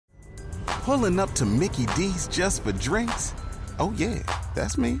Pulling up to Mickey D's just for drinks? Oh yeah,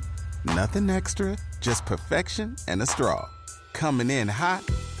 that's me. Nothing extra, just perfection and a straw. Coming in hot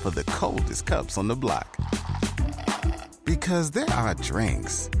for the coldest cups on the block. Because there are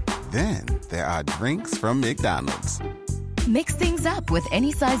drinks. Then there are drinks from McDonald's. Mix things up with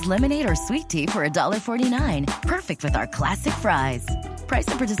any size lemonade or sweet tea for $1.49. Perfect with our classic fries. Price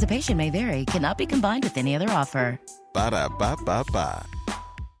and participation may vary. Cannot be combined with any other offer. Ba-da-ba-ba-ba.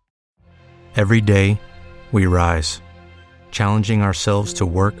 Every day, we rise, challenging ourselves to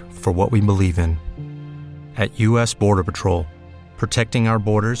work for what we believe in. At U.S. Border Patrol, protecting our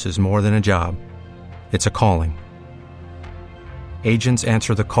borders is more than a job. It's a calling. Agents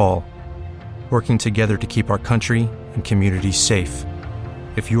answer the call, working together to keep our country and communities safe.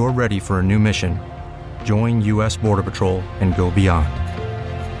 If you're ready for a new mission, join U.S. Border Patrol and go beyond.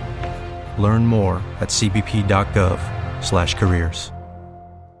 Learn more at cbp.gov/careers.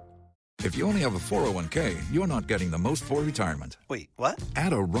 If you only have a 401k, you're not getting the most for retirement. Wait, what?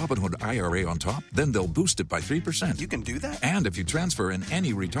 Add a Robinhood IRA on top, then they'll boost it by 3%. You can do that? And if you transfer in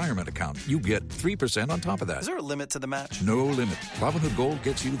any retirement account, you get 3% on top of that. Is there a limit to the match? No limit. Robinhood Gold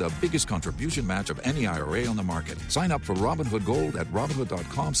gets you the biggest contribution match of any IRA on the market. Sign up for Robinhood Gold at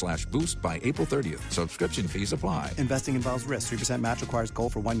Robinhood.com/boost by April 30th. Subscription fees apply. Investing involves risk. 3% match requires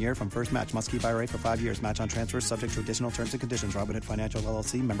gold for 1 year from first match. Must keep IRA for 5 years. Match on transfers subject to additional terms and conditions. Robinhood Financial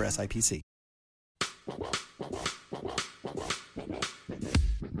LLC, member SIPC.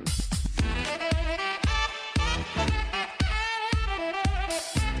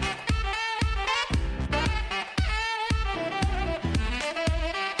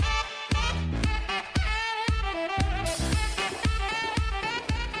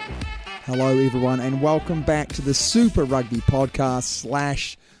 Hello everyone and welcome back to the Super Rugby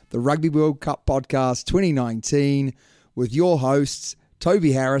Podcast / the Rugby World Cup Podcast 2019 with your hosts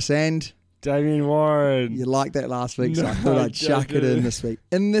Toby Harris and Damien Warren. You liked that last week, so No, I thought I'd chuck it in this week.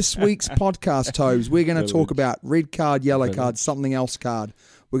 In this week's podcast, Tobes, we're going to talk about red card, yellow card, something else card.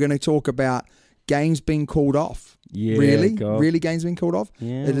 We're going to talk about games being called off. Yeah, really? God. Really games being called off?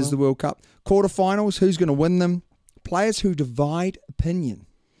 Yeah, It is the World Cup. Quarterfinals, who's going to win them? Players who divide opinion.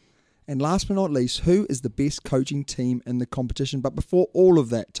 And last but not least, who is the best coaching team in the competition? But before all of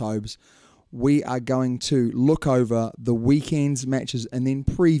that, Tobes, we are going to look over the weekend's matches and then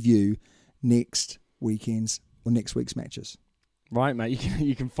preview next week's matches. Right, mate.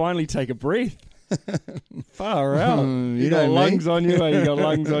 You can finally take a breath. Far out. You got know lungs me. on you, mate. You got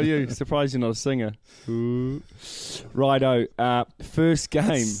lungs on you. Surprised you're not a singer. Ooh. Righto. First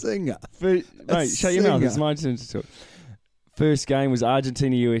game. Singer. Mate, shut your mouth. It's my turn to talk. First game was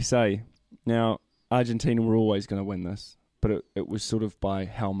Argentina-USA. Now, Argentina were always going to win this, but it was sort of by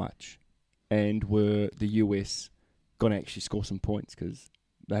how much. And were the US going to actually score some points because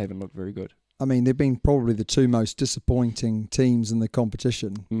they haven't looked very good. I mean, they've been probably the two most disappointing teams in the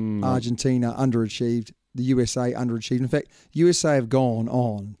competition. Argentina underachieved, the USA underachieved. In fact, USA have gone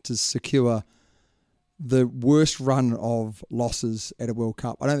on to secure the worst run of losses at a World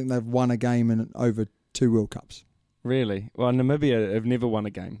Cup. I don't think they've won a game in over 2 World Cups. Really? Well, Namibia have never won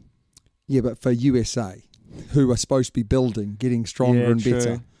a game. Yeah, but for USA, who are supposed to be building, getting stronger and true.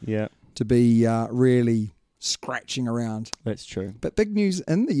 better, to be really scratching around. That's true. But big news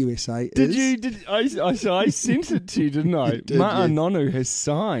in the USA is... I sent it to you, didn't I? You did, Ma'anonu has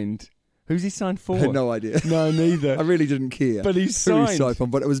signed. Who's he signed for? I had no idea. No, neither. I really didn't care. But he's who he signed. signed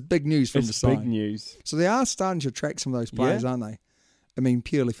from, but it was big news from the sign. Big news. So they are starting to attract some of those players, aren't they? I mean,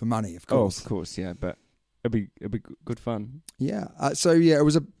 purely for money, of course. Oh, of course, yeah. But it'd be good fun. Yeah.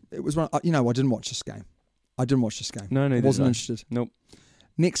 It was one. I didn't watch this game. No, I wasn't interested. Nope.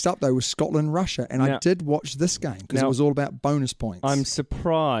 Next up, though, was Scotland-Russia, and I did watch this game because it was all about bonus points. I'm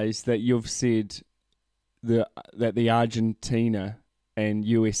surprised that you've said that the Argentina and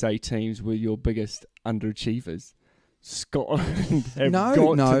USA teams were your biggest underachievers. Scotland have got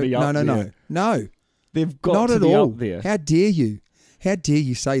to be up there. No. They've got not to at be all. up there. How dare you? How dare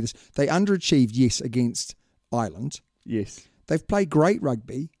you say this? They underachieved, yes, against Ireland. Yes. They've played great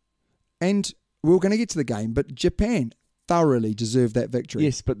rugby, and we're going to get to the game, but Japan thoroughly deserved that victory.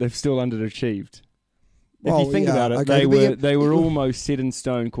 Yes, but they've still underachieved. Well, if you think about it, okay, they were almost set in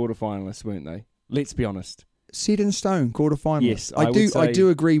stone quarterfinalists, weren't they? Let's be honest. Set in stone quarterfinalists. Yes, I do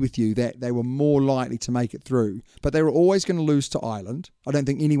agree with you that they were more likely to make it through, but they were always going to lose to Ireland. I don't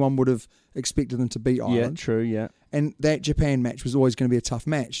think anyone would have expected them to beat Ireland. Yeah, true, yeah. And that Japan match was always going to be a tough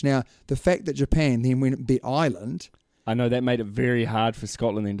match. Now, the fact that Japan then went and beat Ireland... I know, that made it very hard for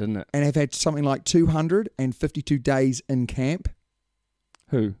Scotland then, didn't it? And have had something like 252 days in camp.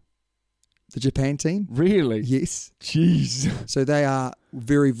 Who? The Japan team. Really? Yes. Jeez. So they are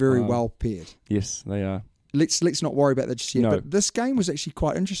very, very well paired. Yes, they are. Let's not worry about that just yet. No. But this game was actually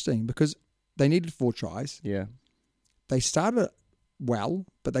quite interesting because they needed 4 tries. Yeah. They started well,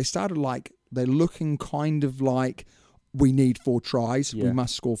 but they started like they're looking kind of like we need 4 tries. Yeah. We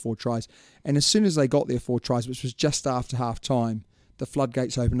must score 4 tries. And as soon as they got their 4 tries, which was just after half time, the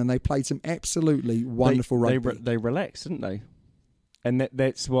floodgates opened and they played some absolutely wonderful rugby. They relaxed, didn't they? And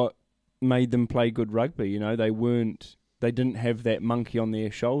that's what made them play good rugby. You know, they didn't have that monkey on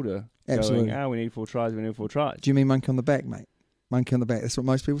their shoulder. Absolutely. Going, we need 4 tries, we need 4 tries. Do you mean monkey on the back, mate? Monkey on the back. That's what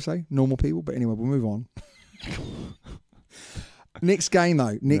most people say. Normal people. But anyway, we'll move on. Next game,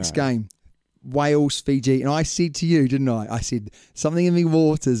 though. Next game. Wales, Fiji. And I said to you, didn't I? I said something in me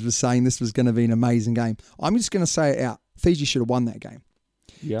waters was saying this was going to be an amazing game. I'm just going to say it out. Fiji should have won that game.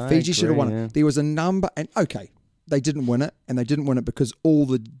 Yeah, Fiji should have won yeah. it. There was a number, and okay, they didn't win it, and they didn't win it because all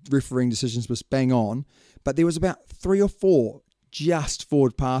the refereeing decisions was bang on. But there was about 3 or 4 just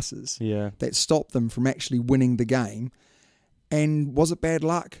forward passes that stopped them from actually winning the game. And was it bad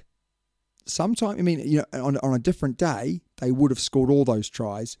luck? Sometime, I mean, you know, on a different day, they would have scored all those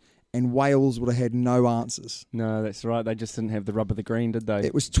tries, and Wales would have had no answers. No, that's right. They just didn't have the rub of the green, did they?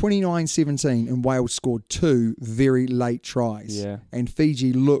 It was 29-17, and Wales scored 2 very late tries. Yeah. And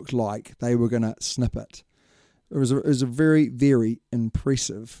Fiji looked like they were going to snip it. It was a very, very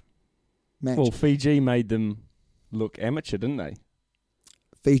impressive match. Well, Fiji made them look amateur, didn't they?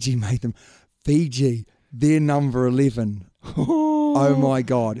 Fiji, their number 11. Oh my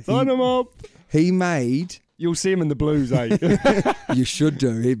God. Sign him up. He made... You'll see him in the Blues, eh? You should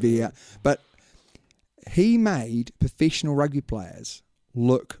do. He'd be out. But he made professional rugby players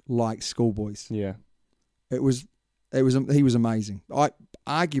look like schoolboys. Yeah. He was amazing.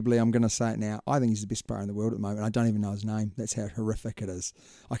 Arguably, I'm going to say it now, I think he's the best player in the world at the moment. I don't even know his name. That's how horrific it is.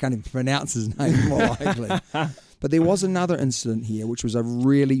 I can't even pronounce his name, more likely. But there was another incident here, which was a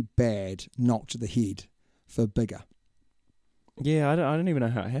really bad knock to the head for Bigger. Yeah, I don't even know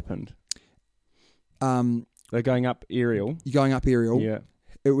how it happened. They're going up aerial. You're going up aerial. Yeah.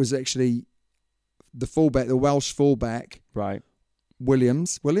 It was actually the fullback, the Welsh fullback. Right.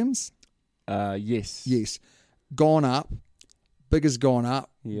 Williams? Yes. Yes. Gone up. Bigger's gone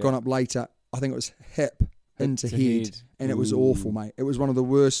up. Yeah. Gone up later. I think it was hip into head. And it was awful, mate. It was one of the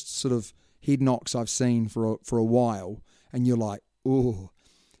worst sort of head knocks I've seen for a while. And you're like, oh.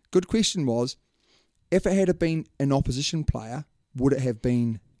 Good question was, if it had been an opposition player, would it have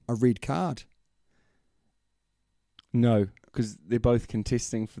been a red card? No, because they're both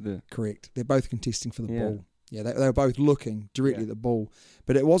contesting for the... Correct. They're both contesting for the ball. Yeah, they were both looking directly at the ball.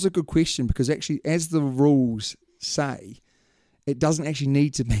 But it was a good question because actually, as the rules say, it doesn't actually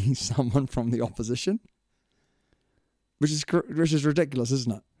need to be someone from the opposition, which is ridiculous,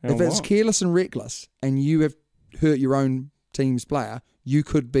 isn't it? And if it's careless and reckless and you have hurt your own team's player, you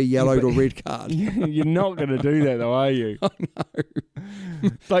could be yellowed or red card. You're not going to do that, though, are you? I know.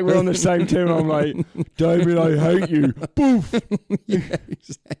 It's like we're on the same team. I'm like, David, I hate you. Boof. Yeah,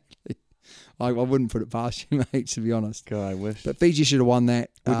 exactly. I wouldn't put it past you, mate, to be honest. God, I wish. But Fiji should have won that.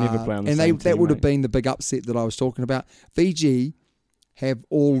 We'd never play on the and same that team, would have mate. been the big upset that I was talking about. Fiji have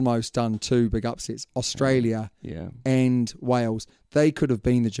almost done 2 big upsets. Australia and Wales. They could have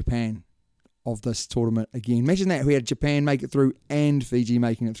been the Japan of this tournament again. Imagine that. We had Japan make it through and Fiji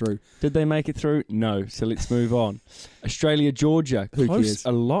making it through. Did they make it through? No. So let's move on. Australia, Georgia. Who cares?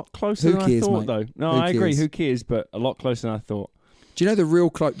 A lot closer than I thought, mate? though. No, Who I agree. cares? Who cares? But a lot closer than I thought. Do you know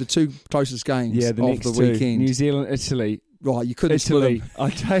the 2 closest games Yeah, the of next the 2. weekend? New Zealand, Italy. Right, you couldn't Italy. split them. I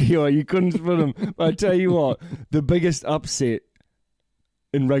tell you what, you couldn't split them. But I tell you what, the biggest upset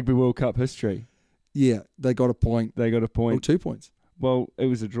in Rugby World Cup history. Yeah, they got a point. They got a point. Or 2 points. Well, it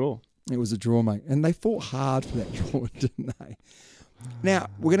was a draw. It was a draw, mate. And they fought hard for that draw, didn't they? Now,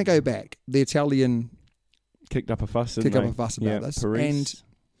 we're going to go back. The Italian Kicked up a fuss, didn't kicked they? up a fuss about this. Paris. And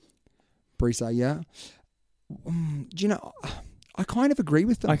Brise, yeah. Do you know, I kind of agree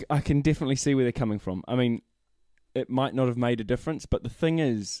with them. I can definitely see where they're coming from. I mean, it might not have made a difference, but the thing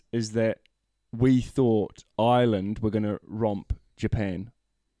is that we thought Ireland were going to romp Japan.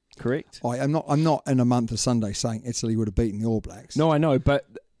 Correct? I'm not in a month of Sunday saying Italy would have beaten the All Blacks. No, I know, but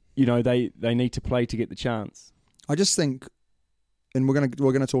you know they need to play to get the chance. I just think, and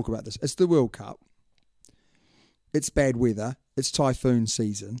we're gonna talk about this. It's the World Cup. It's bad weather. It's typhoon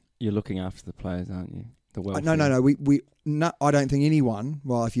season. You're looking after the players, aren't you? The welfare. No. I don't think anyone.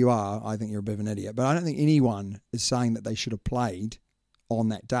 Well, if you are, I think you're a bit of an idiot. But I don't think anyone is saying that they should have played on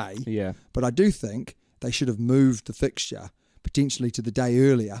that day. Yeah. But I do think they should have moved the fixture potentially to the day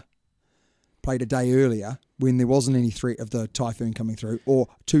earlier, played a day earlier when there wasn't any threat of the typhoon coming through, or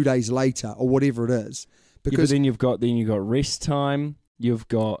 2 days later, or whatever it is. Because but then you've got rest time, you've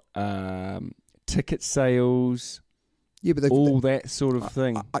got ticket sales, but that sort of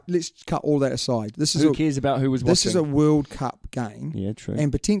thing. Let's cut all that aside. Who cares about who was watching? This is a World Cup game. Yeah, true.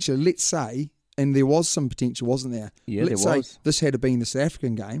 And potentially, let's say, and there was some potential, wasn't there? Yeah, let's there say was. this had been the South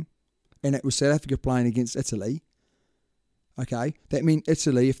African game, and it was South Africa playing against Italy. Okay, that meant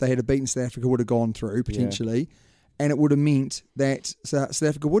Italy, if they had beaten South Africa, would have gone through potentially, and it would have meant that South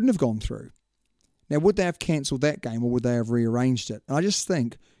Africa wouldn't have gone through. Now, would they have cancelled that game, or would they have rearranged it? And I just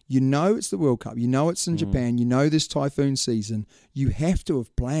think, it's the World Cup, it's in Japan, this typhoon season, you have to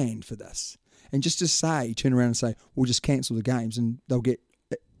have planned for this. And just to turn around and say, we'll just cancel the games, and they'll get...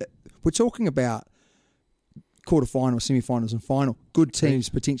 We're talking about quarterfinals, semi-finals and final. Good teams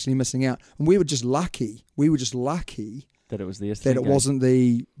potentially missing out. And we were just lucky. That it was the that it wasn't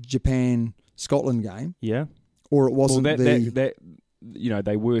the Japan-Scotland game. Yeah. Or it wasn't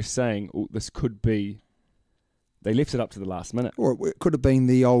they were saying this could be... They left it up to the last minute. Or it could have been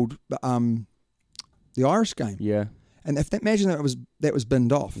the old... the Irish game. Yeah. And imagine that was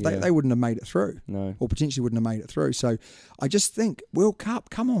binned off. They wouldn't have made it through. No. Or potentially wouldn't have made it through. So I just think, World Cup,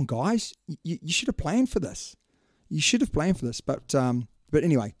 come on, guys. You should have planned for this. But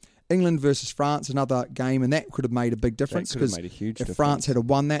anyway... England versus France, another game, and that could have made a big difference. That could have made a huge difference. If France had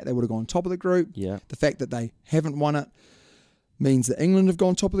won that, they would have gone top of the group. Yeah. The fact that they haven't won it means that England have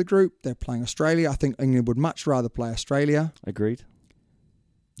gone top of the group. They're playing Australia. I think England would much rather play Australia. Agreed.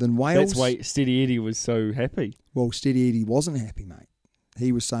 Than Wales. That's why Steady Eddie was so happy. Well, Steady Eddie wasn't happy, mate.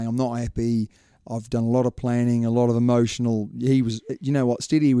 He was saying, I'm not happy. I've done a lot of planning, a lot of emotional. He was,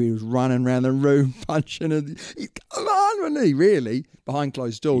 Steady Eddie was running around the room, punching. Come on, wasn't he? Really? Behind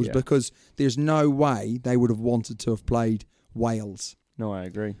closed doors, because there's no way they would have wanted to have played Wales. No, I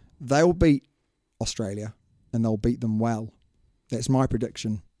agree. They'll beat Australia, and they'll beat them well. That's my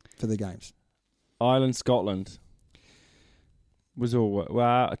prediction for the games. Ireland, Scotland was all...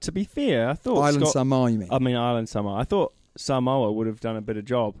 Well, to be fair, I thought... Samoa, you mean? Ireland, Samoa. I thought Samoa would have done a better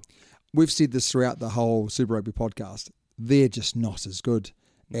job. We've said this throughout the whole Super Rugby podcast. They're just not as good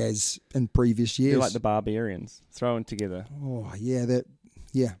as in previous years. They're like the Barbarians, thrown together. Oh, yeah.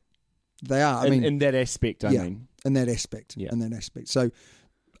 They are. In that aspect, I mean. In that aspect. Yeah. In that aspect. So,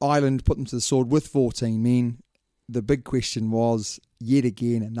 Ireland put them to the sword with 14 men. The big question was, yet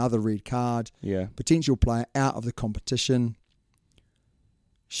again, another red card. Yeah. Potential player out of the competition.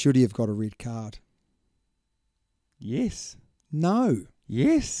 Should he have got a red card? Yes. No.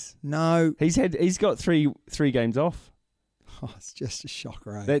 Yes. No. He's got three games off. Oh, it's just a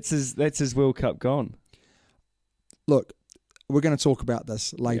shocker, eh? That's his World Cup gone. Look, we're going to talk about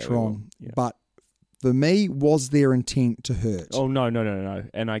this later on, but for me, was their intent to hurt? Oh, no.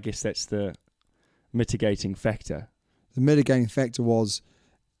 And I guess that's the mitigating factor. The mitigating factor was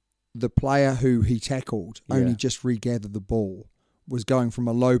the player who he tackled only just regathered the ball, was going from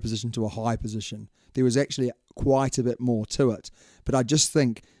a low position to a high position. There was actually quite a bit more to it. But I just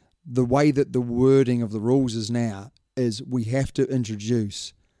think the way that the wording of the rules is now is we have to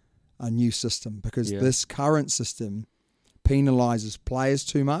introduce a new system, because this current system penalises players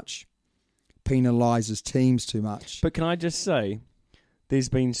too much, penalises teams too much. But can I just say, there's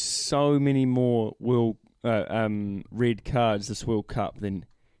been so many more red cards this World Cup than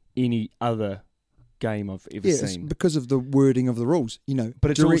any other game I've ever seen. Because of the wording of the rules.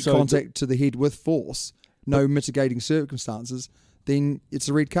 But it's direct contact to the head with force, no mitigating circumstances, then it's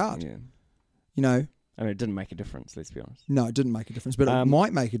a red card. Yeah. I mean, it didn't make a difference, let's be honest. No, it didn't make a difference, but it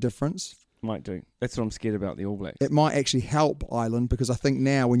might make a difference. Might do. That's what I'm scared about the All Blacks. It might actually help Ireland, because I think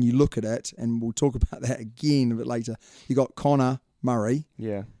now when you look at it, and we'll talk about that again a bit later, you've got Connor Murray.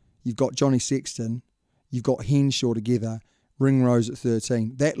 Yeah. You've got Johnny Sexton. You've got Henshaw together. Ringrose at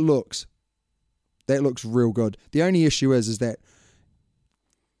 13. That looks real good. The only issue is that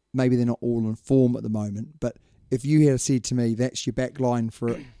maybe they're not all in form at the moment, but if you had said to me that's your back line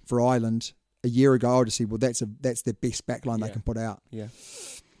for Ireland a year ago, I would have said, well, that's their best back line they can put out. Yeah.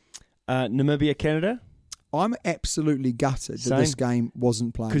 Namibia, Canada? I'm absolutely gutted that this game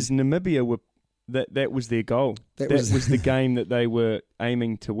wasn't played. Because Namibia that was their goal. That was the game that they were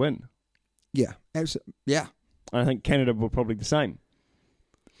aiming to win. Yeah, absolutely. Yeah. I think Canada were probably the same.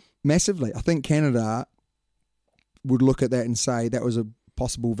 Massively. I think Canada would look at that and say that was a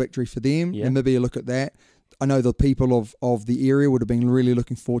possible victory for them. Yeah. Namibia look at that. I know the people of the area would have been really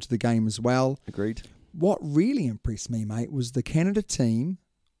looking forward to the game as well. Agreed. What really impressed me, mate, was the Canada team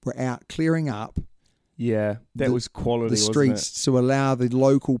were out clearing up. Yeah, that was quality, the streets to allow the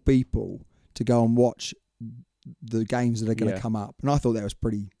local people to go and watch the games that are going to come up. And I thought that was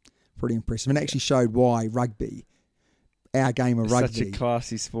pretty pretty impressive, and actually showed why rugby, our game of rugby, such a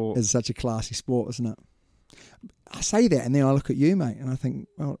classy sport. Is such a classy sport, isn't it? I say that, and then I look at you, mate, and I think,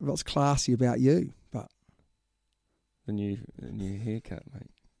 well, what's classy about you? But the new haircut,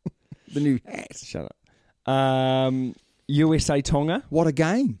 mate. The new hat. Shut up. USA Tonga. What a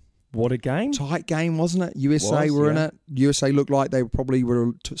game. What a game. Tight game, wasn't it? USA were in it. USA looked like they probably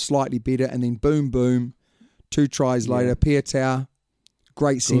were slightly better, and then boom, boom, 2 tries later. Pietau,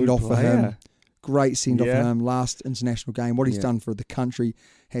 great send-off for him. Great send-off for him. Last international game. What he's done for the country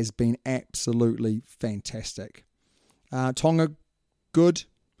has been absolutely fantastic. Tonga, good.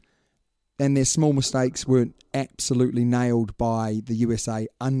 And their small mistakes weren't absolutely nailed by the USA,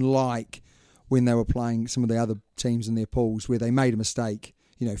 unlike when they were playing some of the other teams in their pools where they made a mistake.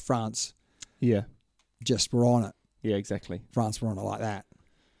 You know, France just were on it. Yeah, exactly. France were on it like that.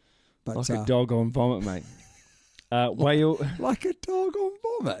 But, like a dog on vomit, mate. Wales, like a dog on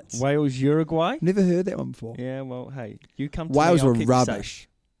vomit. Wales, Uruguay. Never heard that one before. Yeah, well, hey, you come to Wales me, I'll were keep you rubbish. safe.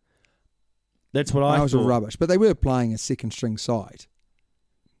 That's what I thought. Wales were rubbish, but they were playing a second string side.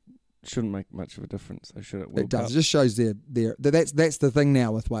 Shouldn't make much of a difference. They should. It does. It just shows that's the thing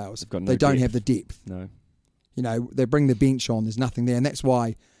now with Wales. They don't have the depth. No. You know, they bring the bench on. There's nothing there, and that's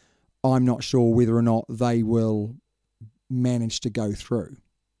why I'm not sure whether or not they will manage to go through.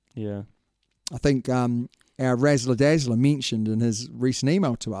 Yeah. I think our Razzler Dazzler mentioned in his recent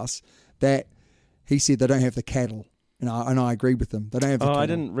email to us that he said they don't have the cattle, and I agreed with him. They don't have the cattle. I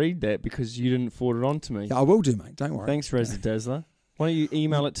didn't read that because you didn't forward it on to me. Yeah, I will do, mate. Don't worry. Thanks, Razzler Dazzler. Why don't you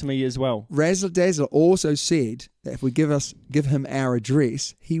email it to me as well? Razzler Dazzler also said that if we give him our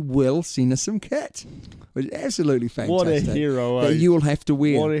address, he will send us some kit, which is absolutely fantastic. What a hero! That you will have to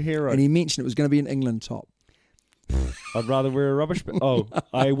wear. What a hero! And he mentioned it was going to be an England top. I'd rather wear a rubbish bag. Oh,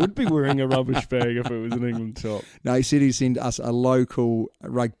 I would be wearing a rubbish bag if it was an England top. No, he said he'd send us a local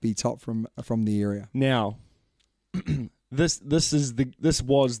rugby top from the area. Now, this was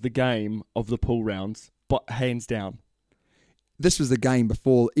the game of the pool rounds, but hands down. This was the game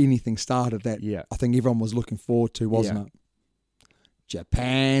before anything started that I think everyone was looking forward to, wasn't it?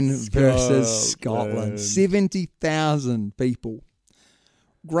 Japan versus Scotland. 70,000 people.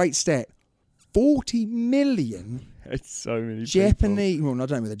 Great stat. 40 million It's so many Japanese, people. well, I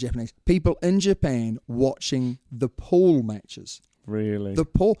don't know whether Japanese, people in Japan watching the pool matches. Really? The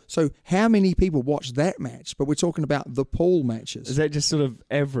pool. So how many people watched that match? But we're talking about the pool matches. Is that just sort of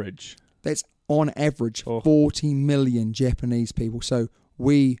average? That's on average 40 million Japanese people. So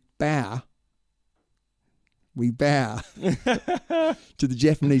we bow to the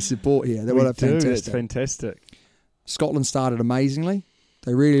Japanese support here. They were fantastic. It's fantastic. Scotland started amazingly.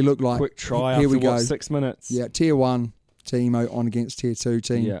 They really looked like quick try here after we go. 6 minutes. Yeah, tier 1 team on against tier 2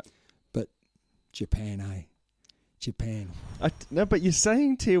 team. Yeah. But Japan, Japan. No, but you're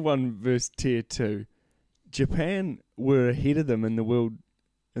saying tier 1 versus tier 2. Japan were ahead of them in the world.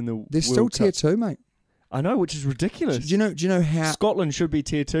 They're still tier 2, mate. I know, which is ridiculous. Do you know how Scotland should be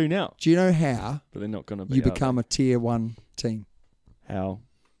tier 2 now? Do you know how? But they're not going to be. You become a tier 1 team. How?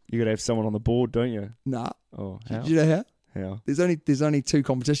 You got to have someone on the board, don't you? Nah. Oh, how? Do you know how? How? There's only 2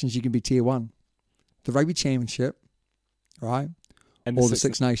 competitions you can be tier 1. The Rugby Championship, right? And the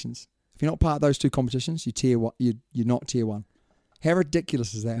Six Nations. If you're not part of those 2 competitions, you're not tier 1. How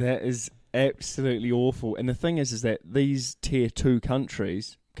ridiculous is that? That is absolutely awful. And the thing is that these tier 2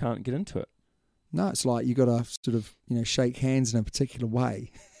 countries can't get into it. No, it's like you got to sort of, shake hands in a particular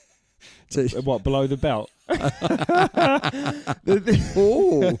way. What, below the belt?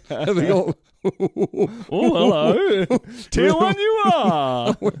 Oh, have we got... Oh, hello. Tier 1 you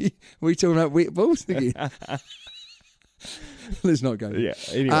are. we talking about wet balls again? Let's not go. Yeah,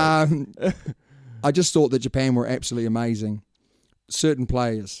 anyway. I just thought that Japan were absolutely amazing. Certain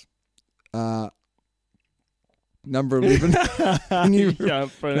players. Number 11. Can you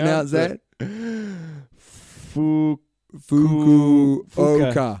pronounce that?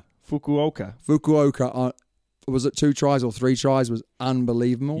 Fukuoka. Was it 2 tries or 3 tries? Was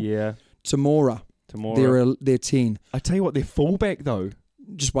unbelievable. Yeah. Tamora. They're 10. I tell you what, they're fullback though.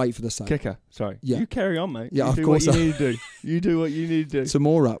 Just wait for the sake. Kicker. Sorry. Yeah. You carry on, mate. Yeah, you of do course. What you need to do. You do what you need to do.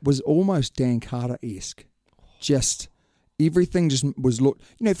 Tamora was almost Dan Carter-esque. Just everything just was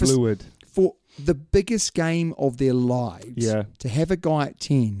fluid. For the biggest game of their lives, to have a guy at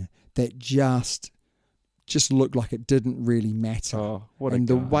 10 that just looked like it didn't really matter. Oh, what and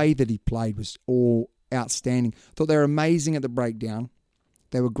a the guy. way that he played was all outstanding. Thought they were amazing at the breakdown.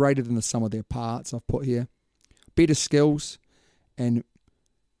 They were greater than the sum of their parts, I've put here. Better skills and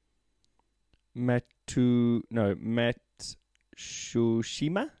Matsushima?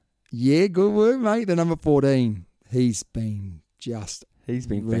 Yeah, good word, mate. The number 14. He's been just He's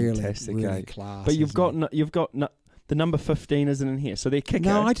been really, fantastic, really class. But you've got the number 15 isn't in here, so their kicker.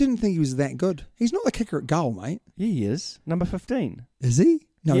 No, I didn't think he was that good. He's not the kicker at goal, mate. Yeah, he is. Number 15. Is he?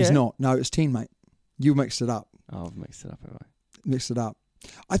 No, he's Yeah. not. No, it's 10, mate. You mixed it up. Oh, I've mixed it up, have I? Mixed it up.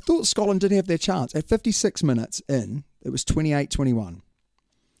 I thought Scotland did have their chance. At 56 minutes in, it was 28-21.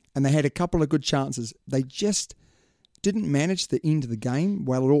 And they had a couple of good chances. They just didn't manage the end of the game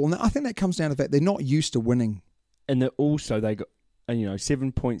well at all. And I think that comes down to the fact they're not used to winning. And they got,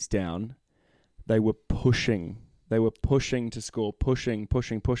 7 points down. They were pushing. They were pushing to score, pushing,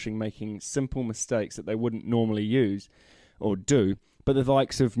 making simple mistakes that they wouldn't normally use or do. But the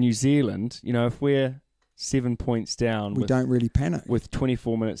likes of New Zealand, if we're 7 points down, We don't really panic. with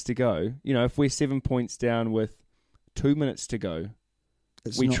 24 minutes to go, if we're 7 points down with 2 minutes to go,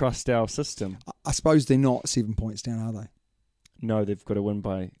 we trust our system. I suppose they're not 7 points down, are they? No, they've got to win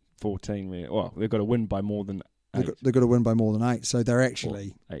by 14. Well, they've got to win by more than 8. They've got to win by more than 8. So they're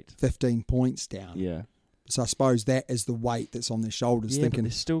actually 8. 15 points down. Yeah. So I suppose that is the weight that's on their shoulders. Yeah, thinking,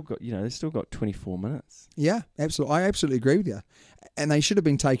 but they've still got 24 minutes. yeah, absolutely. I absolutely agree with you. And they should have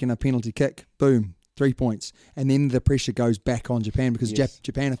been taking a penalty kick. Boom, 3 points. And then the pressure goes back on Japan because Yes.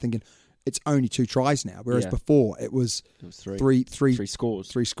 Japan are thinking it's only 2 tries now, whereas Yeah. before it was 3 three scores.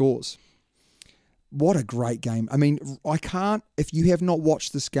 3 scores. What a great game. I mean, if you have not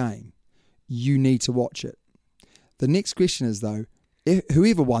watched this game, you need to watch it. The next question is, though,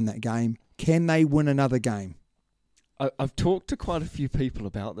 whoever won that game, can they win another game? I've talked to quite a few people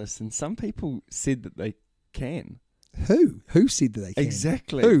about this, and some people said that they can. Who? Who said that they can?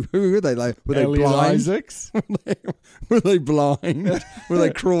 Exactly. Who were they? Were they Elliot blind? Isaacs? Were they blind? Were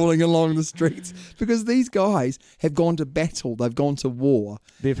they crawling along the streets? Because these guys have gone to battle. They've gone to war.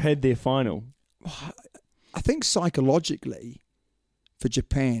 They've had their final. I think psychologically, for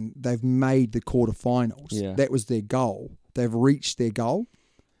Japan, they've made the quarterfinals. Yeah. That was their goal. They've reached their goal.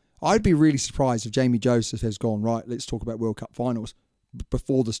 I'd be really surprised if Jamie Joseph has gone, right, let's talk about World Cup finals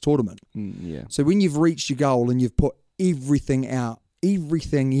before this tournament. Yeah. So when you've reached your goal and you've put everything out,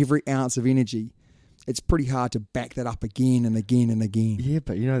 every ounce of energy, it's pretty hard to back that up again and again and again. Yeah,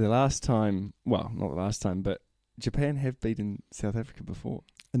 but the last time, well, not the last time, but Japan have beaten South Africa before.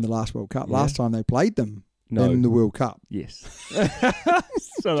 In the last World Cup. Yeah. Last time they played them No. in the World Cup. Yes.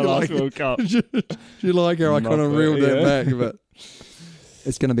 So the last World Cup. Do you like how I kind of reeled that Yeah. back? But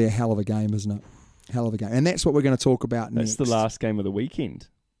it's going to be a hell of a game, isn't it? Hell of a game. And that's what we're going to talk about next. That's the last game of the weekend.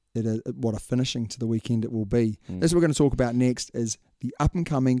 It is, what a finishing to the weekend it will be. Mm. That's what we're going to talk about next is the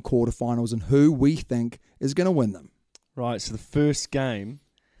up-and-coming quarterfinals and who we think is going to win them. Right, so the first game,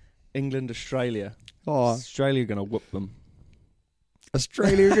 England-Australia. Oh, Australia are going to whoop them.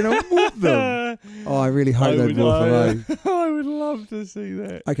 Australia are going to whoop them. Oh, I really hope they whoop them. Eh? I would love to see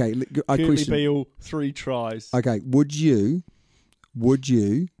that. Okay, a Curtly question. Beale, 3 tries. Okay, would you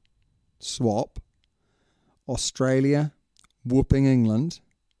swap Australia whooping England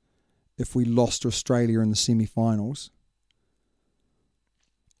if we lost to Australia in the semi-finals?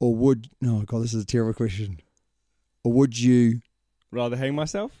 Or would... Oh, God, this is a terrible question. Or would you... Rather hang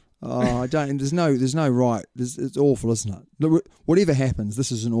myself? Oh, I don't... There's no right. It's awful, isn't it? Look, whatever happens,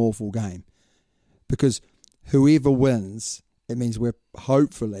 this is an awful game. Because whoever wins, it means we're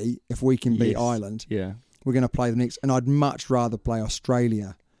hopefully, if we can beat Yes. Ireland, Yeah. we're going to play the next. And I'd much rather play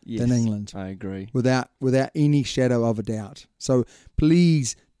Australia than England. I agree. Without any shadow of a doubt. So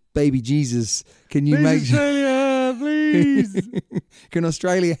please, baby Jesus, can you make Australia, please. Can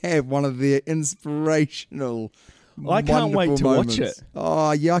Australia have one of their inspirational? I can't wait wonderful to watch moments? it.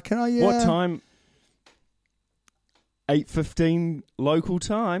 Oh yeah, can I? Yeah. What time? 8:15 local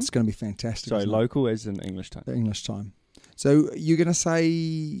time. It's going to be fantastic. Sorry, isn't it? local as in English time. English time. So you're going to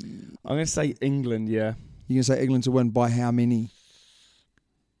say I'm going to say England. Yeah, you're going to say England to win by how many?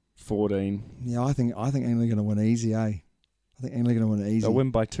 14. Yeah, I think England are going to win easy. I think England are going to win easy. They'll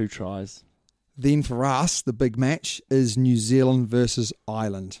win by 2 tries. Then for us, the big match is New Zealand versus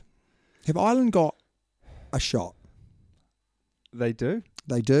Ireland. Have Ireland got a shot? They do.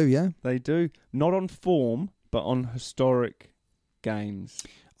 They do, yeah. They do. Not on form, but on historic games.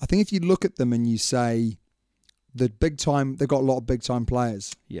 I think if you look at them and you say the big time, they've got a lot of big time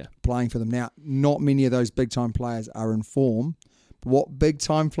players Yeah. playing for them. Now, not many of those big time players are in form. But what big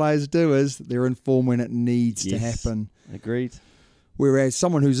time players do is they're in form when it needs to happen. Agreed. Whereas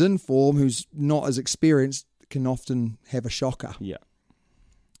someone who's in form, who's not as experienced, can often have a shocker. Yeah.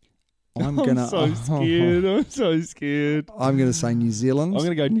 I'm so scared. I'm so scared. I'm going to say New Zealand. I'm going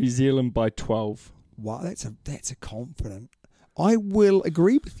to go New Zealand by 12. Wow, that's a confident. I will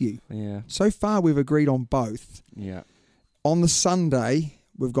agree with you. Yeah. So far, we've agreed on both. Yeah. On the Sunday,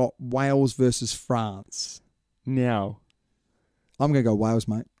 we've got Wales versus France. Now, I'm going to go Wales,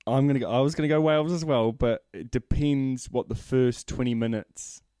 mate. I was going to go Wales as well, but it depends what the first 20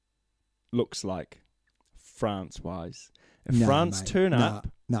 minutes looks like, France-wise. If France turn up,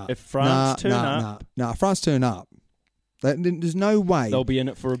 there's no way they'll be in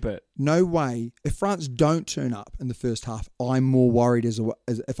it for a bit. No way. If France don't turn up in the first half, I'm more worried as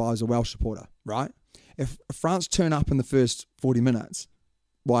if I was a Welsh supporter, right? If France turn up in the first 40 minutes,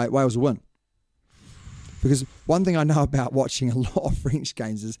 Wales will win. Because one thing I know about watching a lot of French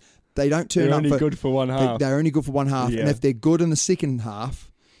games is they don't turn they're up. Only good for one half. They're only good for one half. Yeah. And if they're good in the second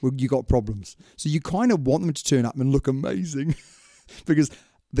half, well, you got problems. So you kind of want them to turn up and look amazing because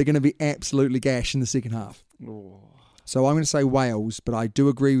they're going to be absolutely gash in the second half. Oh. So I'm going to say Wales, but I do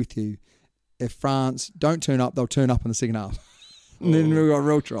agree with you. If France don't turn up, they'll turn up in the second half. And then we've got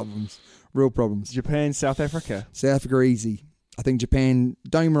real problems. Japan, South Africa. South Africa are easy. I think Japan,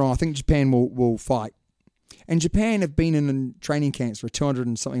 don't get me wrong, I think Japan will fight. And Japan have been in training camps for 200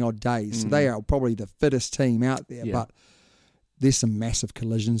 and something odd days. So they are probably the fittest team out there. Yeah. But there's some massive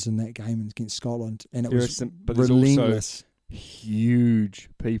collisions in that game against Scotland. And it was relentless. Huge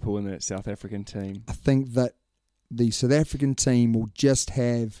people in that South African team. I think that the South African team will just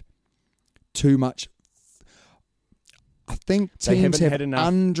have too much. I think teams have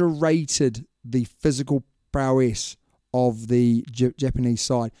underrated the physical prowess of the Japanese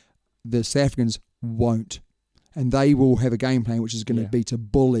side. The South Africans won't. And they will have a game plan which is going to be to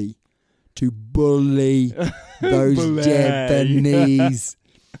bully those Japanese.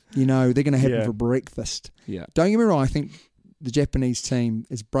 You know, they're going to have them for breakfast. Yeah. Don't get me wrong, I think the Japanese team,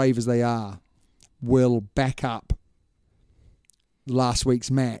 as brave as they are, will back up last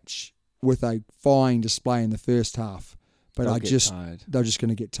week's match with a fine display in the first half. But they're just going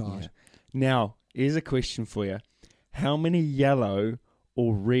to get tired. Yeah. Now, here's a question for you. How many yellow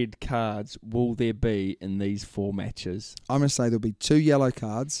or red cards will there be in these 4 matches? I'm going to say there'll be 2 yellow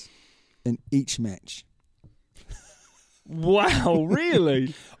cards in each match. Wow,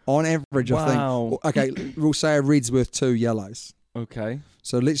 really? On average, I think. Okay, we'll say a red's worth 2 yellows. Okay.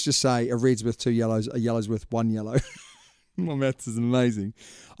 So let's just say a red's worth 2 yellows, a yellow's worth 1 yellow. My maths is amazing.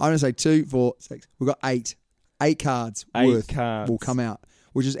 I'm going to say 2, 4, 6. We've got 8. 8 cards will come out,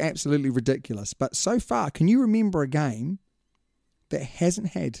 which is absolutely ridiculous. But so far, can you remember a game that hasn't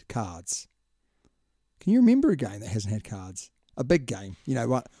had cards? Can you remember a game that hasn't had cards? A big game, you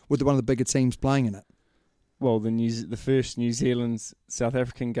know, with one of the bigger teams playing in it. Well, the first New Zealand South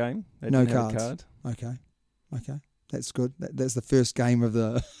African game, they no didn't cards. Have a card. Okay, that's good. That's the first game of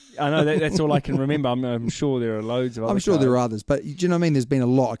the. I know that's all I can remember. I'm sure there are loads of. I'm sure there are others, but do you know what I mean? There's been a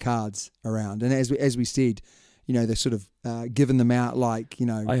lot of cards around, and as we said, you know, they're sort of giving them out like, you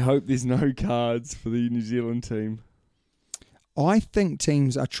know. I hope there's no cards for the New Zealand team. I think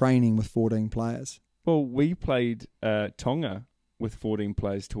teams are training with 14 players. Well, we played Tonga with 14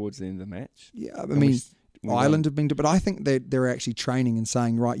 players towards the end of the match. Yeah, I mean, Ireland have been, but I think they're actually training and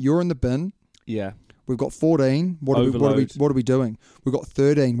saying, right, you're in the bin. Yeah. We've got 14. What are we doing? We've got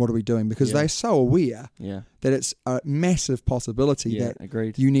 13. What are we doing? Because they're so aware that it's a massive possibility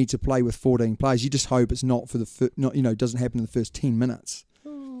that you need to play with 14 players. You just hope it's not for doesn't happen in the first 10 minutes.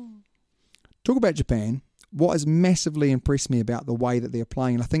 Talk about Japan. What has massively impressed me about the way that they're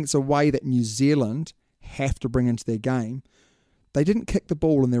playing, and I think it's a way that New Zealand have to bring into their game. They didn't kick the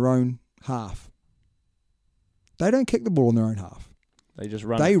ball in their own half. They don't kick the ball in their own half. They just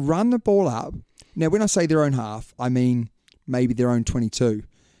run. They run the ball up. Now, when I say their own half, I mean maybe their own 22.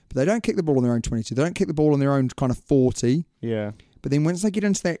 But they don't kick the ball in their own 22. They don't kick the ball in their own kind of 40. Yeah. But then once they get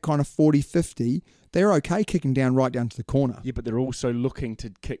into that kind of 40, 50, they're okay kicking right down to the corner. Yeah, but they're also looking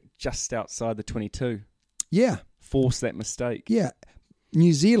to kick just outside the 22. Yeah. Force that mistake. Yeah.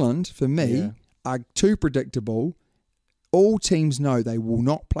 New Zealand, for me, are too predictable. All teams know they will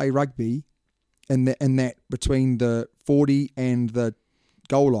not play rugby in that between the 40 and the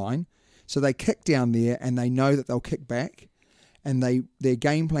goal line. So they kick down there and they know that they'll kick back, and their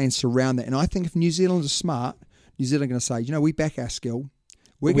game plans surround that. And I think if New Zealand are smart, New Zealand are going to say, you know, we back our skill.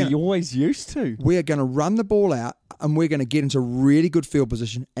 We always used to. We're going to run the ball out and we're going to get into really good field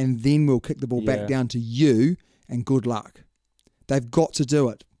position, and then we'll kick the ball back down to you, and good luck. They've got to do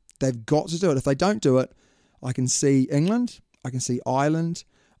it. They've got to do it. If they don't do it, I can see England, I can see Ireland,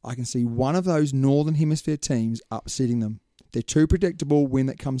 I can see one of those Northern Hemisphere teams upsetting them. They're too predictable when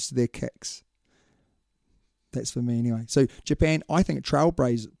it comes to their kicks. That's for me anyway. So Japan, I think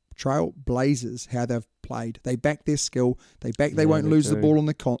trailblazers how they've played. They back their skill. They won't lose the ball in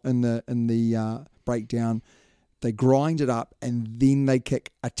the breakdown. They grind it up and then they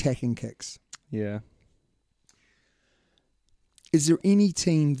kick attacking kicks. Yeah. Is there any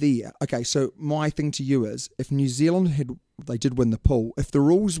team there? Okay, so my thing to you is, if New Zealand they did win the pool, if the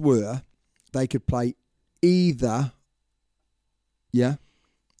rules were they could play either,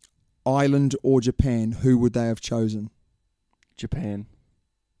 Ireland or Japan, who would they have chosen? Japan.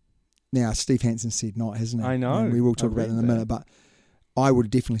 Now, Steve Hansen said not, hasn't he? I know. And we will talk about it in a minute, but I would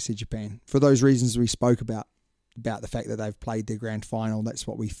have definitely said Japan. For those reasons we spoke about the fact that they've played their grand final. That's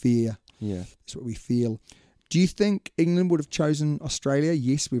what we fear. Yeah. That's what we feel. Do you think England would have chosen Australia?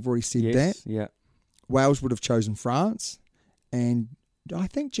 Yes, we've already said that. Yeah. Wales would have chosen France. And I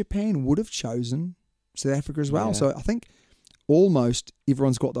think Japan would have chosen South Africa as well. Yeah. So I think almost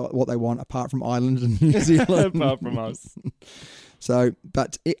everyone's got what they want apart from Ireland and New Zealand. Apart from us. So,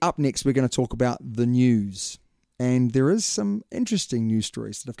 but up next we're going to talk about the news. And there is some interesting news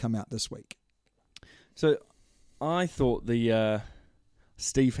stories that have come out this week. So I thought the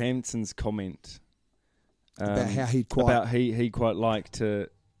Steve Hansen's comment About how he'd quite like to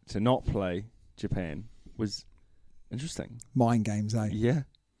not play Japan was interesting. Mind games, eh? Yeah,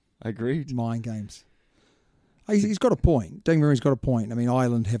 agreed. Mind games. He's got a point. Don't get me wrong, he's got a point. I mean,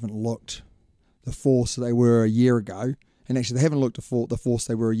 Ireland haven't looked the force they were a year ago. And actually, they haven't looked the force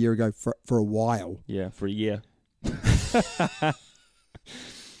they were a year ago for a while. Yeah, for a year.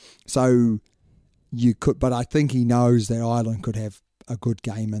 So you could, but I think he knows that Ireland could have a good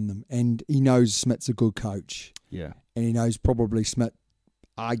game in them. And he knows Smith's a good coach. Yeah. And he knows probably Smith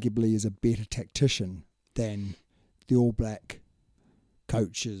arguably is a better tactician than the All Black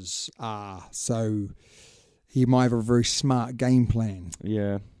coaches are. So he might have a very smart game plan.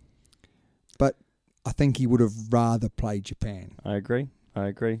 Yeah. But I think he would have rather played Japan. I agree.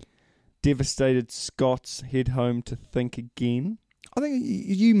 Devastated Scots head home to think again. I think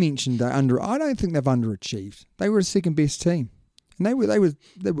you mentioned I don't think they've underachieved. They were a second best team. And they were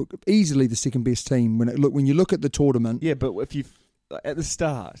easily the second best team when you look at the tournament. Yeah, but if you at the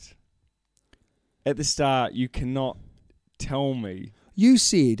start you cannot tell me. You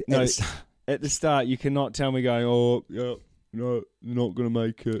said at the start you cannot tell me going, oh yeah, no, they're not going to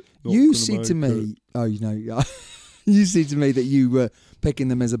make it. You said to me, you said to me that you were picking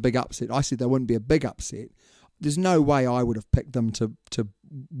them as a big upset. I said they wouldn't be a big upset. There's no way I would have picked them to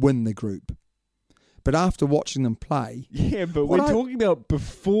win the group. But after watching them play... Yeah, but we're talking about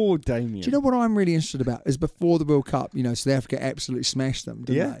before, Damien. Do you know what I'm really interested about? Is before the World Cup, South Africa absolutely smashed them,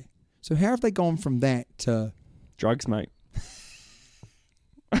 didn't they? So how have they gone from that to... Drugs, mate.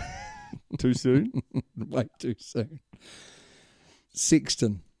 Too soon? Way too soon.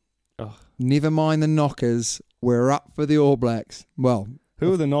 Sexton. Oh. Never mind the knockers. We're up for the All Blacks. Well...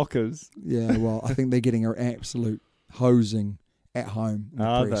 Who are the knockers? Yeah, well, I think they're getting an absolute hosing at home.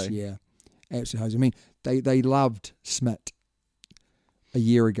 Are press. they? Yeah, absolute hosing. I mean, they loved Smith a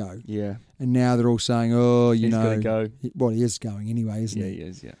year ago. Yeah. And now they're all saying, oh, He's going to go. Well, he is going anyway, isn't he? Yeah, he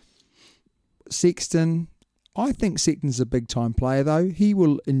is, yeah. Sexton, I think Sexton's a big-time player, though. He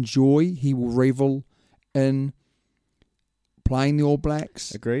will revel in playing the All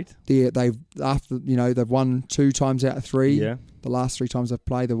Blacks. Agreed. They've won 2 times out of 3. Yeah. The last 3 times they've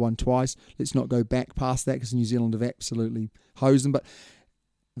played, they've won twice. Let's not go back past that because New Zealand have absolutely hosed them. But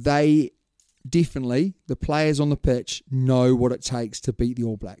they definitely, the players on the pitch, know what it takes to beat the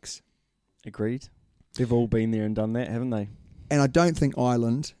All Blacks. Agreed. They've all been there and done that, haven't they? And I don't think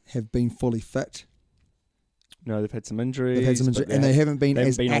Ireland have been fully fit. No, they've had some injuries. And they haven't been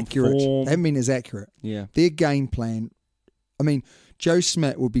as accurate. They haven't been as accurate. Yeah. Their game plan, I mean, Joe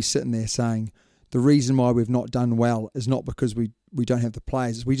Smith would be sitting there saying, the reason why we've not done well is not because we don't have the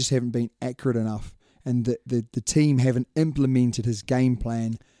players. We just haven't been accurate enough. And the team haven't implemented his game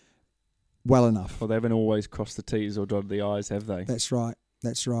plan well enough. Well, they haven't always crossed the T's or dotted the I's, have they? That's right,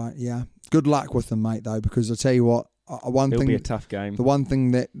 yeah. Good luck with them, mate, though, because I tell you what, It'll be a tough game. The one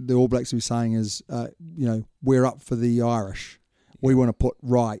thing that the All Blacks will be saying is, we're up for the Irish. We want to put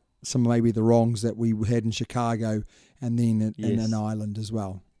right some maybe the wrongs that we had in Chicago and then in Ireland as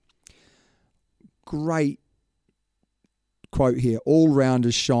well. Great quote here. All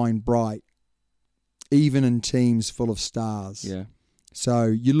rounders shine bright, even in teams full of stars. Yeah. So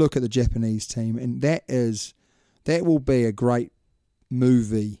you look at the Japanese team, and that will be a great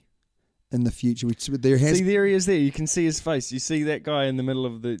movie in the future. There he is there. You can see his face. You see that guy in the middle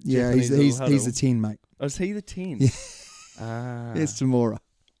of the Japanese he's the 10, mate. Oh, is he the 10? Yeah. It's Tamura.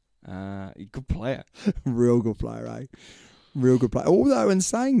 Good player. Real good player, eh? Real good player. Although in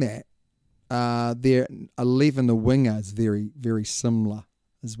saying that, their 11, the winger, is very, very similar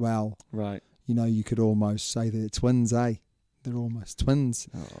as well. Right. You could almost say they're twins, eh? They're almost twins.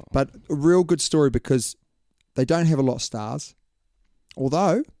 Oh. But a real good story because they don't have a lot of stars.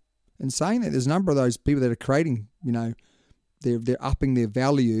 Although, in saying that, there's a number of those people that are creating, they're upping their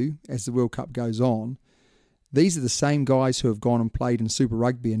value as the World Cup goes on. These are the same guys who have gone and played in Super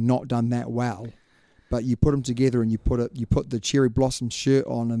Rugby and not done that well. But you put them together and you put the cherry blossom shirt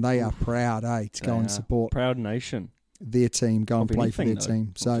on, and they are proud, to go and support proud nation, their team, go and play for their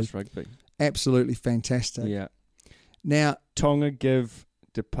team. So rugby. Absolutely fantastic. Yeah. Now Tonga give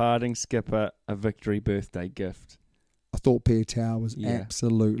departing skipper a victory birthday gift. I thought Piutau was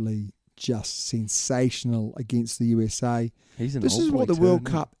absolutely just sensational against the USA. This is what the World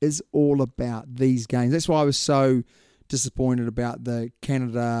Cup is all about, these games. That's why I was so disappointed about the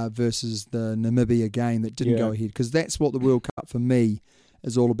Canada versus the Namibia game that didn't go ahead, because that's what the World Cup for me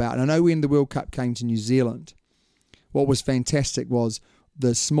is all about. And I know when the World Cup came to New Zealand, what was fantastic was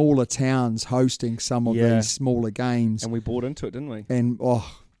the smaller towns hosting some of these smaller games. And we bought into it, didn't we? And,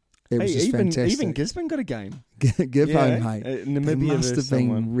 it was just fantastic. Even Gisborne got a game. Give home, mate. Namibia they must have been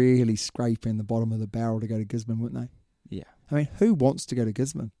someone. really scraping the bottom of the barrel to go to Gisborne, wouldn't they? Yeah. I mean, who wants to go to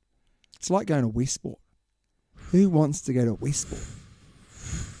Gisborne? It's like going to Westport. Who wants to go to Westport?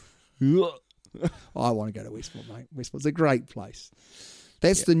 I want to go to Westport, mate. Westport's a great place.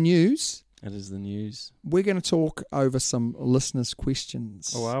 That's the news. That is the news. We're going to talk over some listeners'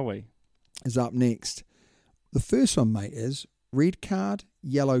 questions. Oh, are we? Is up next. The first one, mate, is red card,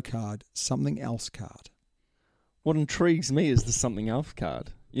 yellow card, something else card. What intrigues me is the something else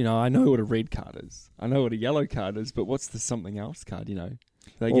card. You know, I know what a red card is. I know what a yellow card is, but what's the something else card, you know?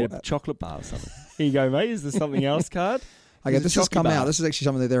 They get a chocolate bar or something. Here you go, mate. Is the something else card? Okay, this has come out. This is actually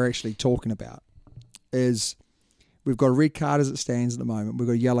something that they're actually talking about. Is we've got a red card as it stands at the moment. We've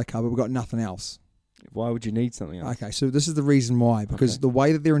got a yellow card, but we've got nothing else. Why would you need something else? Okay, so this is the reason why. Because the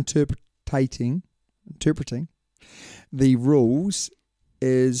way that they're interpreting the rules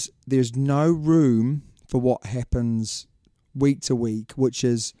is there's no room for what happens week to week, which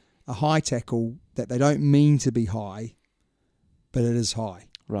is a high tackle that they don't mean to be high, but it is high.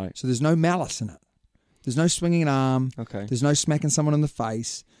 Right. So there's no malice in it. There's no swinging an arm. Okay. There's no smacking someone in the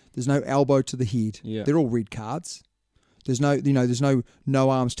face. There's no elbow to the head. Yeah. They're all red cards. There's no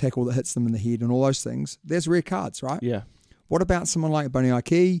arms tackle that hits them in the head and all those things. There's red cards, right? Yeah. What about someone like Boni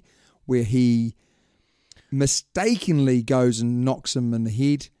Aki, where he mistakenly goes and knocks him in the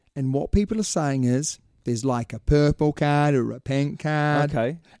head, and what people are saying is there's like a purple card or a pink card.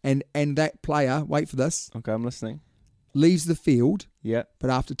 Okay. And that player, wait for this. Okay, I'm listening. Leaves the field. Yeah.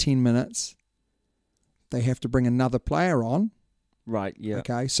 But after 10 minutes, they have to bring another player on. Right, yeah.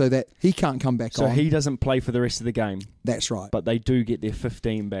 Okay, so that he can't come back on. So he doesn't play for the rest of the game. That's right. But they do get their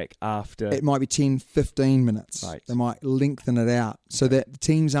 15 back after. It might be 10, 15 minutes. Right. They might lengthen it out so that the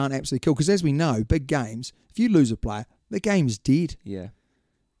teams aren't absolutely killed. Because as we know, big games, if you lose a player, the game's dead. Yeah.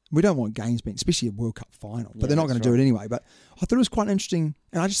 We don't want games being, especially a World Cup final. But they're not going to do it anyway. But I thought it was quite interesting.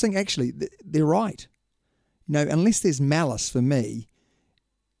 And I just think, actually, they're right. You know, unless there's malice for me,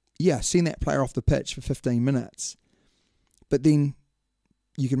 send that player off the pitch for 15 minutes. But then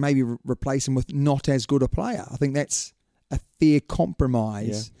you can maybe replace him with not as good a player. I think that's a fair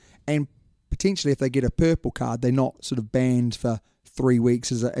compromise. Yeah. And potentially if they get a purple card, they're not sort of banned for 3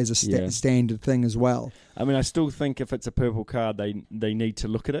 weeks as a standard thing as well. I mean, I still think if it's a purple card, they need to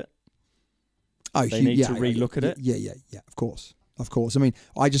look at it. Oh, they need to re-look at it. Yeah, of course. Of course. I mean,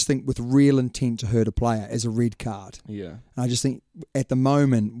 I just think with real intent to hurt a player as a red card. Yeah. And I just think at the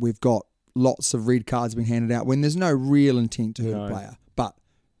moment we've got lots of red cards being handed out when there's no real intent to hurt a player. But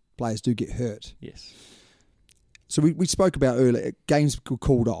players do get hurt. Yes. So we spoke about earlier, games were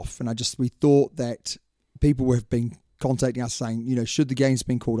called off, and we thought that people have been contacting us saying, you know, should the games have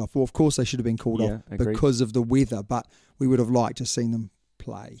been called off? Well, of course they should have been called off because of the weather, but we would have liked to have seen them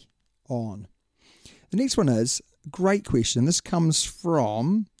play on. The next one is, great question. This comes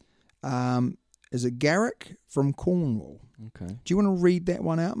from, is it Garrick from Cornwall? Okay. Do you want to read that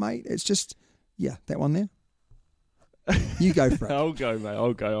one out, mate? It's just, that one there. You go for it. I'll go, mate.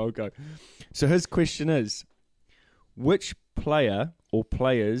 I'll go. So his question is, which player or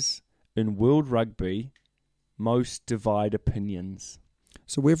players in World Rugby most divide opinions?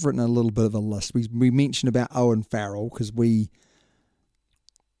 So we've written a little bit of a list. We mentioned about Owen Farrell because we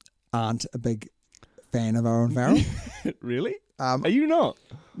aren't a big fan of Owen Farrell. Really? Are you not?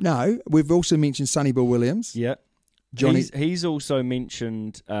 No. We've also mentioned Sonny Bill Williams. Yeah. Johnny. He's also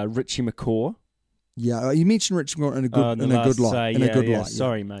mentioned Richie McCaw. Yeah, you mentioned Richie McCaw in a good light.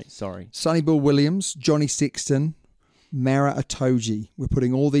 Sorry, mate. Sorry. Sonny Bill Williams, Johnny Sexton, Mara Itoje. We're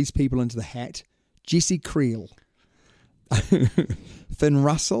putting all these people into the hat. Jesse Creel, Finn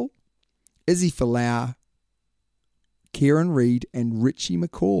Russell, Izzy Folau, Kieran Reid, and Richie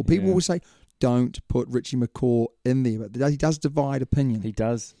McCaw. People will say, don't put Richie McCaw in there, but he does divide opinion. He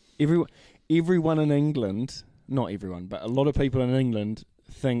does. Everyone in England not everyone, but a lot of people in England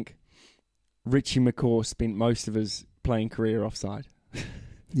think Richie McCaw spent most of his playing career offside.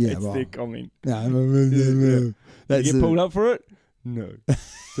 Yeah, That's their comment. No, Did you get pulled up for it? No.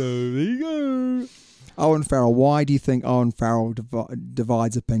 So there you go. Owen Farrell. Why do you think Owen Farrell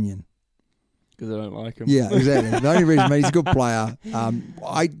divides opinion? Because I don't like him. Yeah, exactly. The only reason, he's a good player.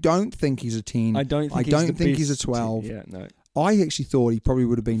 I don't think he's a 10. I don't think he's a 12. Yeah, no. I actually thought he probably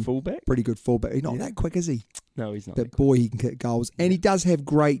would have been Fullback? pretty good fullback. He's not that quick, is he? No, he's not. But boy, he can kick goals. And he does have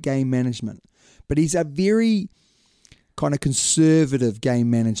great game management. But he's a very kind of conservative game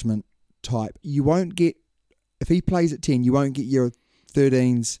management type. You won't get, if he plays at 10, you won't get your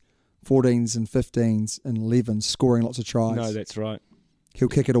 13s, 14s and 15s and 11s scoring lots of tries. No, that's right. He'll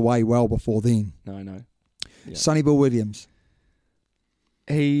kick it away well before then. No. Yeah. Sonny Bill Williams.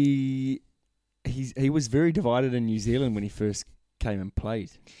 He was very divided in New Zealand when he first came and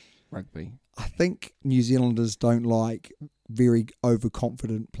played rugby. I think New Zealanders don't like very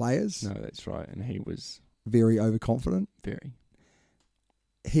overconfident players. No, that's right. And he was very overconfident. very.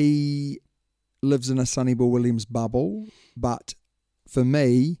 He lives in a Sonny Bill Williams bubble, but for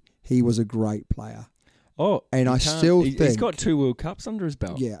me, he was a great player. Oh, and I still think he's got 2 World Cups under his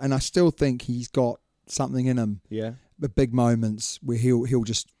belt. Yeah, and I still think he's got something in him. Yeah. The big moments where he'll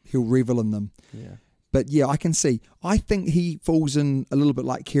revel in them. Yeah. But yeah, I can see. I think he falls in a little bit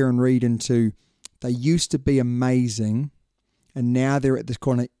like Kieran Reid into they used to be amazing and now they're at this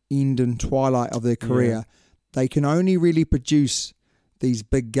kind of end and twilight of their career. Yeah. They can only really produce these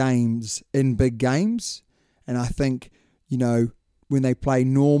big games in big games. And I think, when they play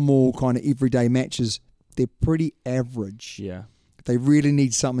normal kind of everyday matches, they're pretty average. Yeah. They really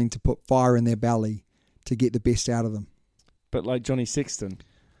need something to put fire in their belly to get the best out of them. But like Johnny Sexton.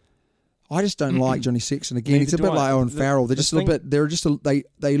 I just don't like Johnny Sexton. Again, Neither it's a do bit I. like Owen Farrell. They're just a little bit.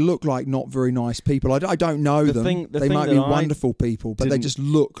 They look like not very nice people. I don't know them. They might be wonderful people, but they just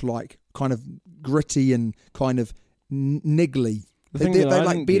look like kind of gritty and kind of niggly. They're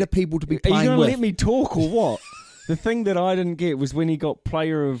like better people to be playing with. Are you going to let me talk or what? The thing that I didn't get was when he got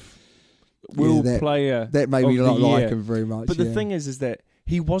player of player. That made me not like him very much. But the thing is that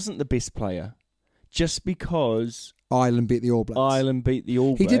he wasn't the best player just because Ireland beat the All Blacks.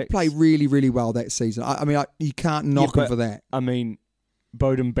 He did play really, really well that season. I mean, you can't knock him for that. I mean,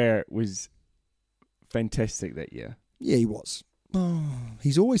 Beauden Barrett was fantastic that year. Yeah, he was. Oh,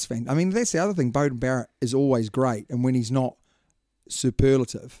 he's always fantastic. I mean, that's the other thing. Beauden Barrett is always great, and when he's not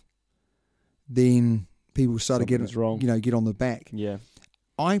superlative, then people start to get on the back. Yeah.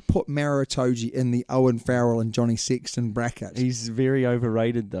 I put Maro Itoje in the Owen Farrell and Johnny Sexton bracket. He's very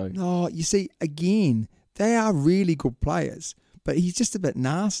overrated, though. No, you see, again, they are really good players, but he's just a bit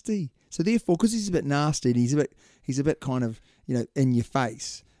nasty. So therefore, because he's a bit nasty and he's a bit kind of in your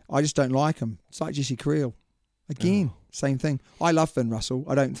face, I just don't like him. It's like Jesse Creel. Again, same thing. I love Finn Russell.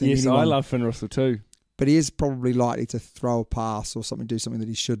 I don't think Yes, I love Finn Russell too. But he is probably likely to throw a pass or do something that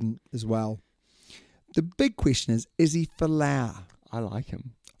he shouldn't as well. The big question is he Folau? I like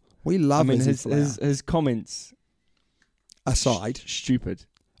him. We love his comments aside. Stupid.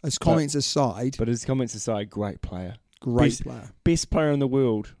 His comments aside. But his comments aside, great player. Player. Best player in the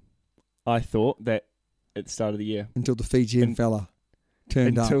world, I thought, that at the start of the year. Until the Fijian fella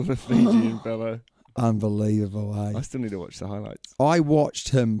turned up. Until the Fijian fella. Unbelievable, eh? I still need to watch the highlights. I watched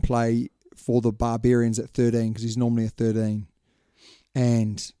him play for the Barbarians at 13 because he's normally a 13.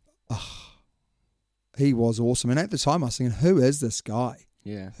 And he was awesome. And at the time I was thinking, who is this guy?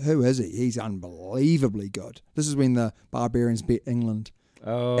 Yeah. Who is he? He's unbelievably good. This is when the Barbarians beat England.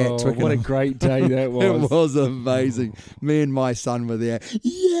 Oh, what a great day that was. It was amazing. Me and my son were there.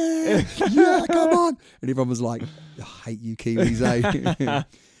 Yeah, come on. And everyone was like, I hate you Kiwis, eh?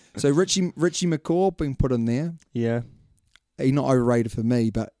 So Richie McCaw being put in there. Yeah. He's not overrated for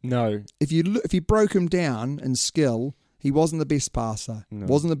me, but no. If you broke him down in skill, he wasn't the best passer,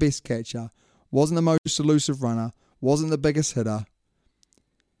 wasn't the best catcher, wasn't the most elusive runner, wasn't the biggest hitter.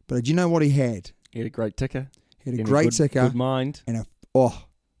 But do you know what he had? He had a great ticker. He had a great ticker. Good mind. And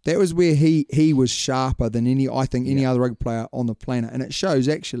that was where he was sharper than any other rugby player on the planet. And it shows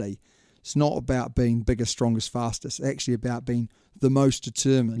actually it's not about being biggest, strongest, fastest. It's actually about being the most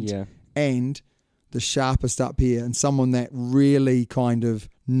determined and the sharpest up here, and someone that really kind of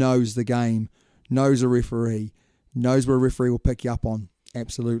knows the game, knows a referee, knows what a referee will pick you up on.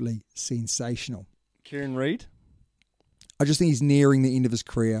 Absolutely sensational. Kieran Reid? I just think he's nearing the end of his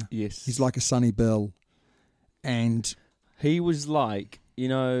career. Yes. He's like a Sonny Bill. And he was like,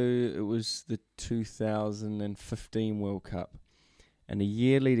 it was the 2015 World Cup. And a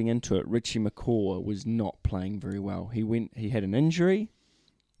year leading into it, Richie McCaw was not playing very well. He had an injury,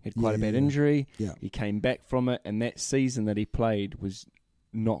 Had quite a bad injury. Yeah. He came back from it, and that season that he played was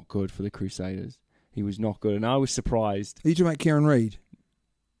not good for the Crusaders. He was not good, and I was surprised. Are you talking about Kieran Reid?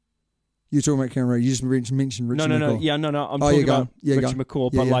 You're talking about Kieran Reid. You just mentioned Richie McCaw. No. Yeah, no. I'm talking about Richie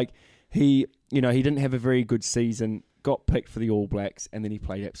McCaw, but yeah. he didn't have a very good season. Got picked for the All Blacks, and then he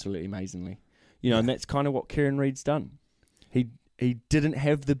played absolutely amazingly. And that's kind of what Kieran Reid's done. He didn't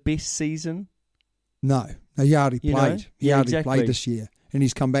have the best season. No, he hardly played. He hardly exactly. played this year, and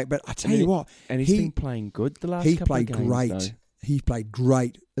he's come back. But I tell you what, and he's been playing good the last couple of games. He played great. He played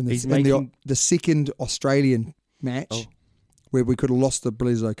great in the second Australian match where we could have lost the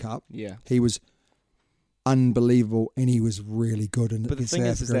Blizzo Cup. Yeah, he was unbelievable, and he was really good in South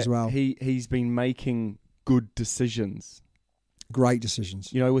Africa as well. He's been making good decisions. Great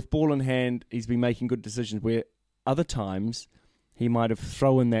decisions. With ball in hand, he's been making good decisions where other times he might have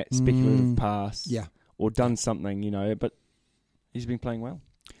thrown that speculative pass or done something, but he's been playing well.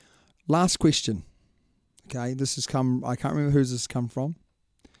 Last question. Okay, this has come, I can't remember who this has come from.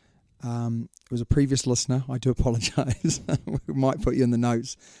 It was a previous listener. I do apologise. We might put you in the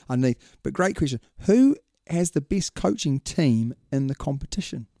notes underneath. But great question. Who has the best coaching team in the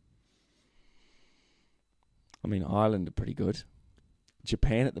competition? I mean, Ireland are pretty good.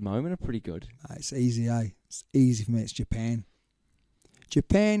 Japan at the moment are pretty good. It's easy, It's easy for me. It's Japan.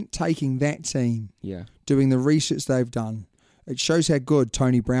 Japan taking that team, doing the research they've done. It shows how good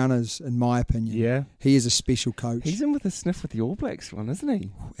Tony Brown is, in my opinion. Yeah. He is a special coach. He's in with a sniff with the All Blacks one, isn't he?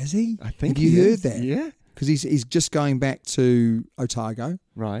 Is he? I think Have you heard that? Yeah. Because he's just going back to Otago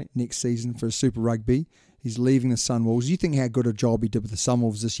next season for Super Rugby. He's leaving the Sunwolves. You think how good a job he did with the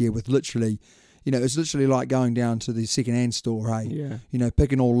Sunwolves this year with literally... it's literally like going down to the second-hand store, hey? Yeah.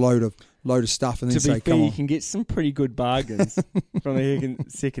 Picking all load of stuff and then say, come on. You can get some pretty good bargains from the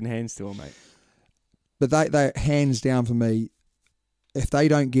second-hand store, mate. But they hands down for me, if they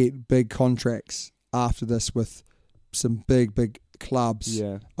don't get big contracts after this with some big clubs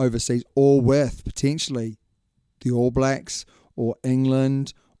overseas, or with potentially the All Blacks or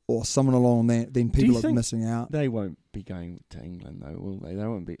England or someone along that, then people are missing out. They won't be going to England though, will they? They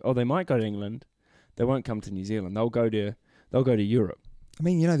won't be. Oh, they might go to England. They won't come to New Zealand. They'll go to Europe. I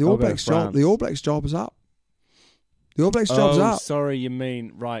mean, the All Blacks job. The All Blacks job is up. The All Blacks job's up. Sorry, you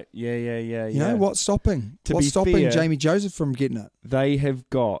mean right? Yeah. What's stopping? What's stopping fair, Jamie Joseph from getting it? They have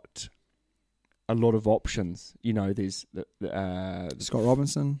got a lot of options. There's Scott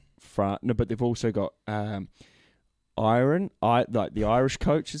Robinson. No, but they've also got the Irish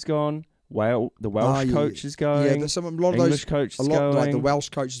coach is gone. The Welsh coach is going. Yeah, there's a lot of English those. Coach a is lot going. like the Welsh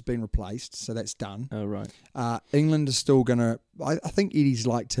coach has been replaced, so that's done. Oh right. England is still gonna. I think Eddie's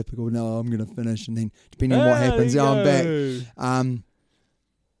like typical. No, I'm gonna finish, and then depending on what happens, I'm back.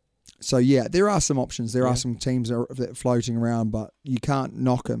 So yeah, there are some options. There are some teams that are floating around, but you can't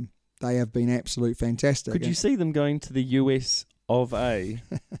knock them. They have been absolute fantastic. Could you see them going to the US of A?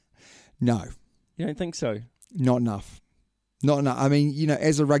 No, you don't think so? Not enough. Not enough. I mean,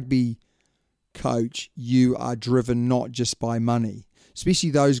 as a rugby coach, you are driven not just by money, especially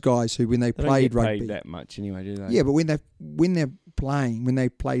those guys who, when they played don't get rugby, paid that much anyway, do they? Yeah, but when they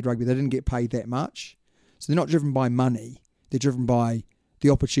played rugby, they didn't get paid that much, so they're not driven by money. They're driven by the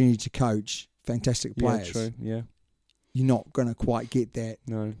opportunity to coach fantastic players. Yeah, true. Yeah, you're not going to quite get that.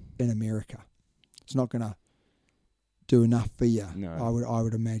 No, in America, it's not going to do enough for you. No, I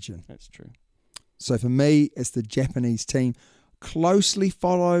would imagine that's true. So for me, it's the Japanese team, closely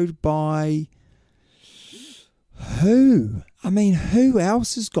followed by. Who? I mean, who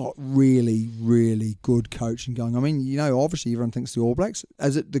else has got really, really good coaching going? I mean, obviously everyone thinks the All Blacks.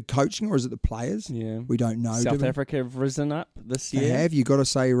 Is it the coaching or is it the players? Yeah. We don't know. South Africa have risen up this year. They have. You got to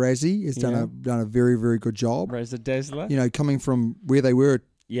say Razzie has done a very, very good job. Razzie Dazzler. Coming from where they were.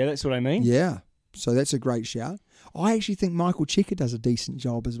 Yeah, that's what I mean. Yeah. So that's a great shout. I actually think Michael Cheika does a decent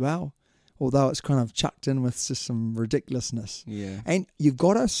job as well, although it's kind of chucked in with just some ridiculousness. Yeah. And you've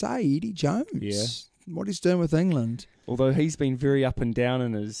got to say Eddie Jones. Yeah. What he's doing with England. Although he's been very up and down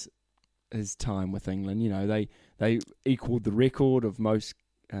in his time with England. They equalled the record of most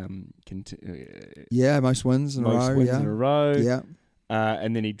most wins in a row. Yeah.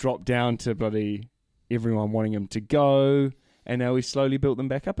 And then he dropped down to bloody everyone wanting him to go, and now he's slowly built them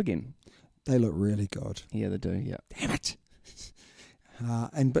back up again. They look really good. Yeah, they do, yeah. Damn it.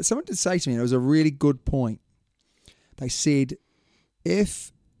 But someone did say to me, and it was a really good point. They said,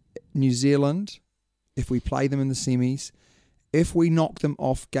 if New Zealand, if we play them in the semis, if we knock them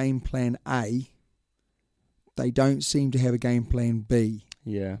off game plan A, they don't seem to have a game plan B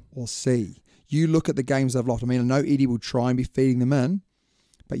or C. You look at the games they've lost. I mean, I know Eddie will try and be feeding them in,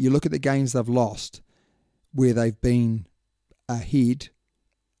 but you look at the games they've lost where they've been ahead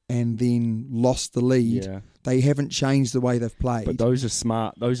and then lost the lead. Yeah. They haven't changed the way they've played. But those are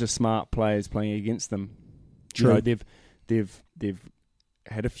smart. Those are smart players playing against them. True. You know, they've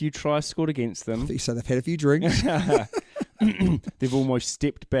had a few tries scored against them. So they've had a few drinks. They've almost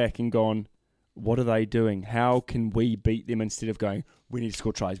stepped back and gone, what are they doing? How can we beat them instead of going, we need to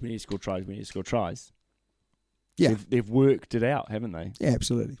score tries, we need to score tries, we need to score tries? Yeah. They've worked it out, haven't they? Yeah,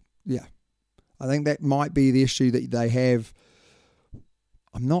 absolutely. Yeah. I think that might be the issue that they have.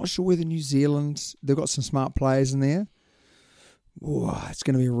 I'm not sure whether New Zealand, they've got some smart players in there. Oh, it's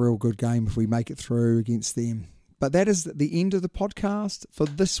going to be a real good game if we make it through against them. But that is the end of the podcast for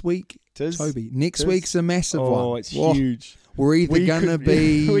this week, Toby. Next week's a massive one. Oh, it's huge. We're either going to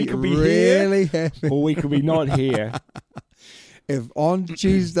be really happy, or we could be not here. If on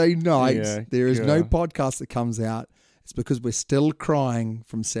Tuesday night there is no podcast that comes out, it's because we're still crying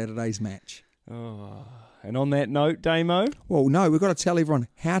from Saturday's match. Oh, and on that note, Damo? Well, no, we've got to tell everyone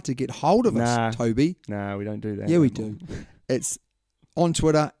how to get hold of us, Toby. No, we don't do that. Yeah, we do. It's on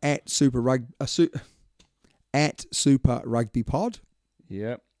Twitter at Super Rugby Pod.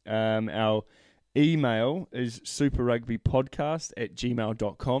 Yep. Our email is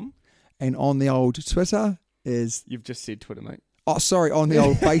superrugbypodcast@gmail.com. And on the old Twitter is... You've just said Twitter, mate. Oh, sorry, on the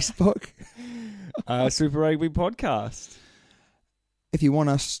old Facebook. Super Rugby Podcast. If you want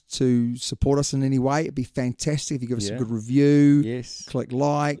us to support us in any way, it'd be fantastic if you give us a good review. Yes. Click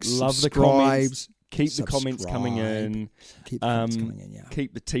likes. Love subscribe, the comments. Keep the comments coming in. Keep the comments coming in, yeah.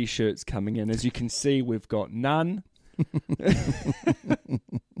 Keep the T-shirts coming in. As you can see, we've got none.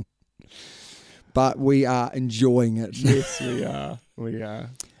 But we are enjoying it. Yes, we are. We are.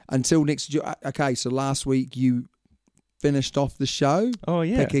 Until next... Okay, so last week you finished off the show. Oh,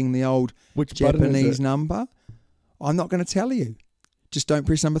 yeah. Picking the old Japanese number. I'm not going to tell you. Just don't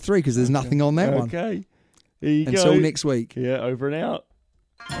press number 3 because there's nothing on that one. Okay. Here you Until go. next week. Yeah, over and out.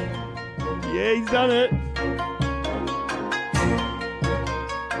 Yeah, he's done it.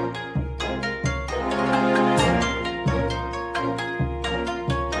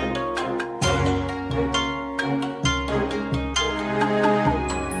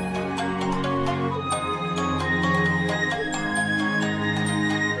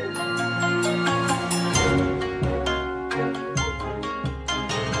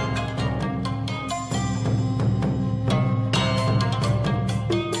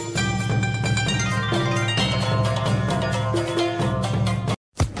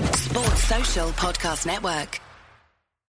 Social Podcast Network.